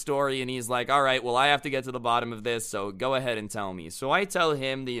long story, and he's like, all right, well, I have to get to the bottom of this, so go ahead and tell me. So I tell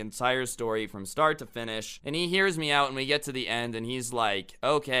him the entire story from start to finish, and he hears me out, and we get to the end, and he's like,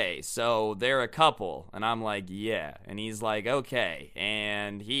 okay, so they're a couple. And I'm like, yeah. And he's like, okay,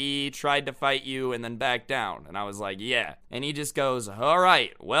 and he tried to fight you and then back down. And I was like, yeah. And he just goes, all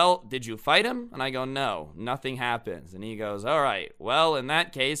right, well, did you fight him? And I go, no, nothing happens. And he goes, all right, well, in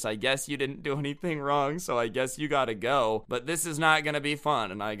that case, I guess you didn't do anything wrong, so I guess you gotta go, but this is not gonna be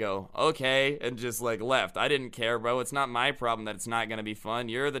fun. And I go, okay, and just like left. I didn't care, bro. It's not my problem that it's not gonna be fun.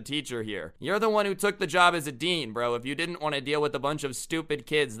 You're the teacher here. You're the one who took the job as a dean, bro. If you didn't want to deal with a bunch of stupid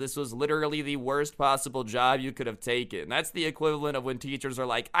kids, this was literally the worst possible job you could have taken. That's the equivalent of when teachers are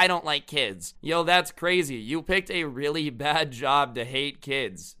like, I don't like kids. Yo, that's crazy. You picked a really bad job to hate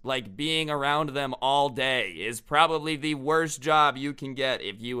kids. Like, being around them all day is probably the worst job you can get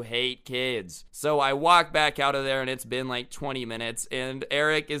if you hate kids. So I walk back out of there, and it's been like 20 minutes, and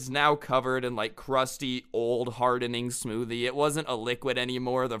Eric is now covered in like crusty, old, hardening smoothie. It wasn't a liquid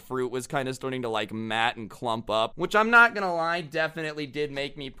anymore. The fruit was kind of starting to like mat and clump up, which I'm not gonna lie, definitely did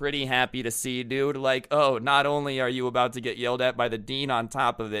make me pretty happy to see, dude. Like, oh, not only are you about to get yelled at by the dean on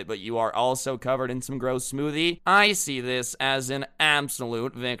top of it, but you are also covered in some gross smoothie. I see this as an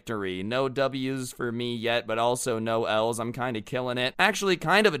absolute victory. No W's for me yet, but also no L's. I'm kind of killing it. Actually,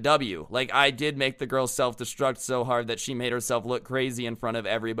 kind of a W. Like, I did make the girl self-destruct so hard that she made herself look crazy in front of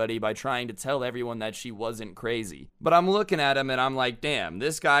everybody by trying to tell everyone that she wasn't crazy. But I'm looking at him and I'm like, damn,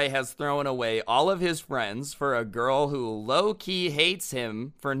 this guy has thrown away all of his friends for a girl who low-key hates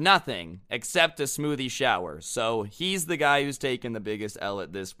him for nothing except a smoothie shower. So he's the guy who's taken the biggest L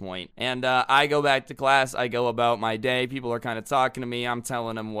at this point. And I go back to class. I go about my day. People are kind of talking to me. I'm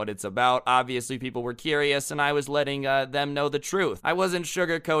telling them what it's about. Obviously, people were curious, and I was letting them know the truth. I wasn't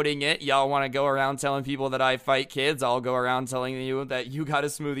sugarcoating it. Y'all want to go around telling people that I fight kids? I'll go around telling you that you got a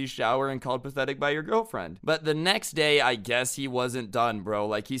smoothie shower and called pathetic by your girlfriend. But the next day, I guess he wasn't done, bro.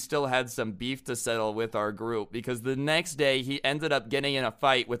 Like, he still had some beef to settle with our group, because the next day, he ended up getting in a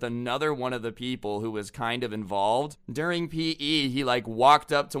fight with another one of the people who was kind of involved. During PE, he like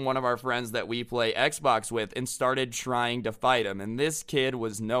walked up to one of our friends that we play Xbox with and started trying to fight him. And this kid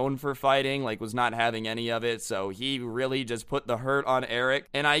was known for fighting, like was not having any of it, so he really just put the hurt on Eric.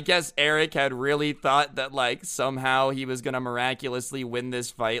 And I guess Eric had really thought that, like, somehow he was gonna miraculously win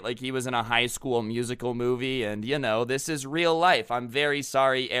this fight, like he was in a High School Musical movie, and, you know, this is real life. I'm very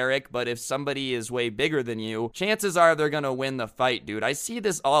sorry, Eric, but if somebody is way bigger than you, chances are they're gonna win the fight, dude. I see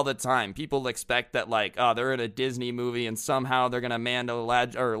this all the time. People expect that, like, oh, they're in a Disney movie and somehow they're gonna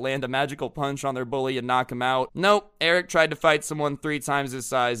land a magical punch on their bully and knock him out. Nope, Eric tried to fight someone 3 times his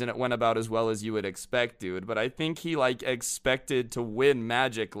size and it went about as well as you would expect, dude. But I think he, like, expected to win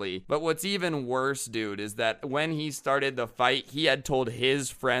magically. But what's even worse, dude, is that when he started the fight, he had told his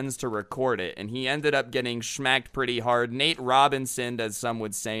friends to record it, and he ended up getting schmacked pretty hard. Nate Robinson, as some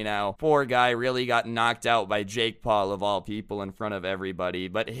would say now. Poor guy, really got knocked out by Jake Paul, of all people, in front of everybody.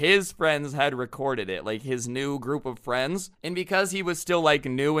 But his friends had recorded it, like his new group of friends. And because he was still, like,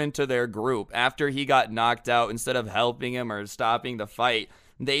 new into their group, after he got knocked out, instead of helping him or stopping the fight,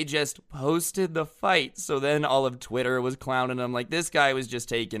 they just posted the fight. So then all of Twitter was clowning him. Like, this guy was just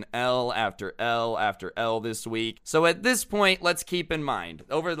taking L after L after L this week. So at this point, let's keep in mind,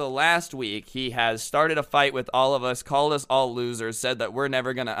 over the last week, he has started a fight with all of us, called us all losers, said that we're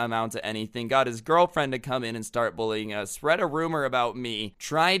never going to amount to anything, got his girlfriend to come in and start bullying us, spread a rumor about me,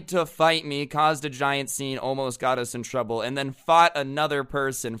 tried to fight me, caused a giant scene, almost got us in trouble, and then fought another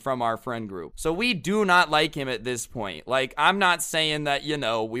person from our friend group. So we do not like him at this point. Like, I'm not saying that, you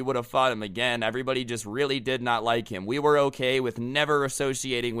know, we would have fought him again. Everybody just really did not like him. We were okay with never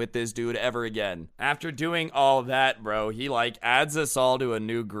associating with this dude ever again. After doing all that, bro, he, like, adds us all to a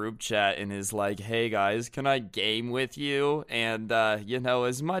new group chat and is like, hey guys, can I game with you? And, you know,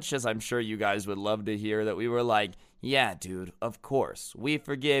 as much as I'm sure you guys would love to hear that we were like, yeah, dude, of course, we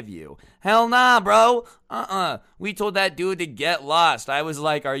forgive you. Hell nah, bro. We told that dude to get lost. I was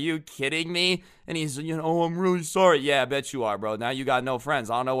like, are you kidding me? And he's, you know, oh, I'm really sorry. Yeah, I bet you are, bro. Now you got no friends.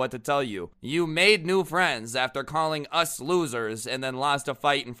 I don't know what to tell you. You made new friends after calling us losers and then lost a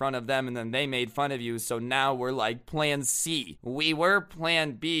fight in front of them and then they made fun of you. So now we're like plan C. We were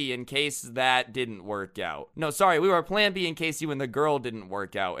plan B in case that didn't work out. No, sorry. We were plan B in case you and the girl didn't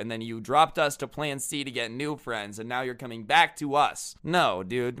work out. And then you dropped us to plan C to get new friends. And now you're coming back to us. No,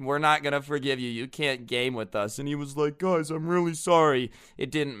 dude, we're not going to forgive you. You can't game with us. And he was like, guys, I'm really sorry.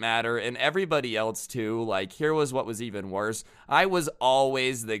 It didn't matter. And everybody else too, like, here was what was even worse. I was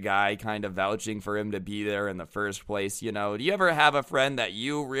always the guy kind of vouching for him to be there in the first place, you know. Do you ever have a friend that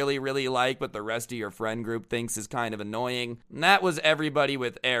you really, really like, but the rest of your friend group thinks is kind of annoying? And that was everybody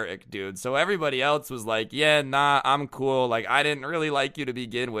with Eric, dude. So everybody else was like, yeah, nah, I'm cool. Like, I didn't really like you to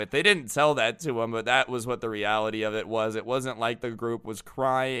begin with. They didn't tell that to him, but that was what the reality of it was. It wasn't like the group was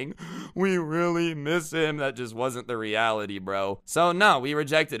crying, we really miss him. That just wasn't the reality, bro. So no, we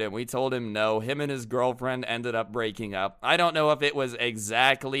rejected him. We told him no. Him and his girlfriend ended up breaking up. I don't know if it was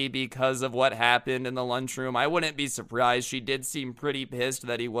exactly because of what happened in the lunchroom. I wouldn't be surprised. She did seem pretty pissed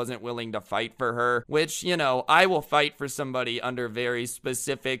that he wasn't willing to fight for her, which, you know, I will fight for somebody under very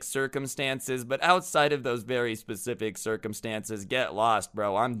specific circumstances, but outside of those very specific circumstances, get lost,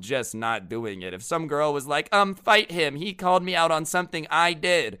 bro. I'm just not doing it. If some girl was like, fight him, he called me out on something I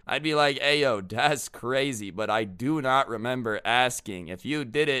did, I'd be like, hey, yo, that's crazy, but I do not remember asking. If you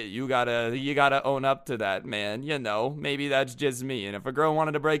did it, you gotta own up to that, man. You know, maybe that's just me. And if a girl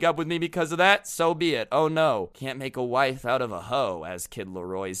wanted to break up with me because of that, so be it. Oh no, can't make a wife out of a hoe, as Kid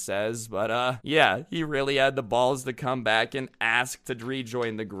Leroy says. But yeah, he really had the balls to come back and ask to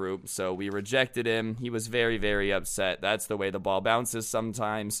rejoin the group, so we rejected him. He was very, very upset. That's the way the ball bounces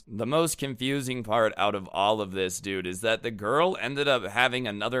sometimes. The most confusing part out of all of this, dude, is that the girl ended up having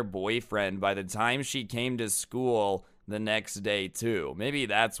another boyfriend by the time she came to school the next day too. Maybe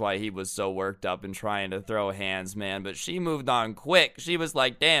that's why he was so worked up and trying to throw hands, man. But she moved on quick. She was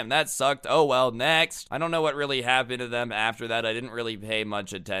like, damn, that sucked. Oh well, next. I don't know what really happened to them after that. I didn't really pay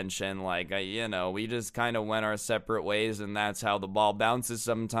much attention. Like, we just kind of went our separate ways, and that's how the ball bounces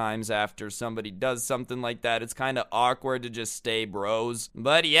sometimes after somebody does something like that. It's kind of awkward to just stay bros.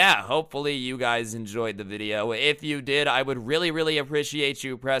 But yeah, hopefully you guys enjoyed the video. If you did, I would really, really appreciate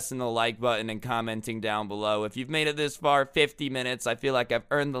you pressing the like button and commenting down below. If you've made it this far, 50 minutes, I feel like I've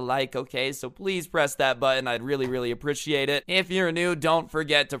earned the like, okay? So please press that button. I'd really, really appreciate it. If you're new, don't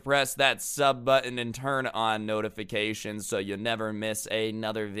forget to press that sub button and turn on notifications so you never miss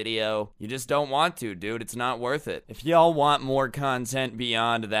another video. You just don't want to, dude. It's not worth it. If y'all want more content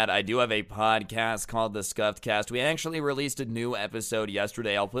beyond that, I do have a podcast called The Scuffed Cast. We actually released a new episode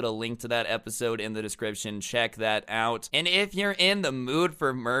yesterday. I'll put a link to that episode in the description. Check that out. And if you're in the mood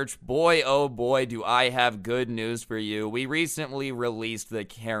for merch, boy, oh boy, do I have good news for you. you. We recently released the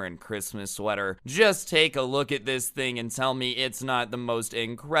Karen Christmas sweater. Just take a look at this thing and tell me it's not the most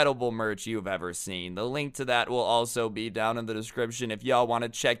incredible merch you've ever seen. The link to that will also be down in the description if y'all want to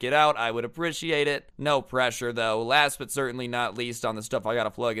check it out. I would appreciate it. No pressure though. Last but certainly not least on the stuff I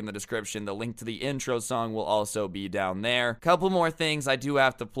gotta plug in the description, the link to the intro song will also be down there. Couple more things I do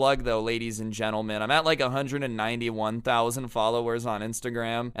have to plug though, ladies and gentlemen. I'm at like 191,000 followers on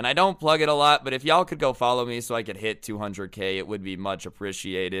Instagram, and I don't plug it a lot, but if y'all could go follow me so I could hit 200k, it would be much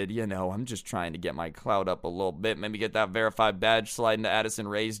appreciated. You know, I'm just trying to get my clout up a little bit, maybe get that verified badge, slide into Addison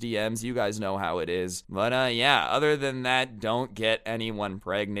Rae's DMs. You guys know how it is. But yeah, other than that, don't get anyone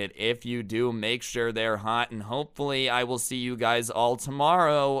pregnant. If you do, make sure they're hot, and hopefully I will see you guys all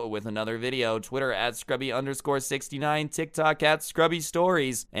tomorrow with another video. Twitter at Scrubby_69, TikTok at Scrubby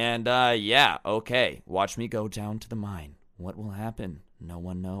Stories. And yeah, okay, watch me go down to the mine. What will happen? No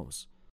one knows.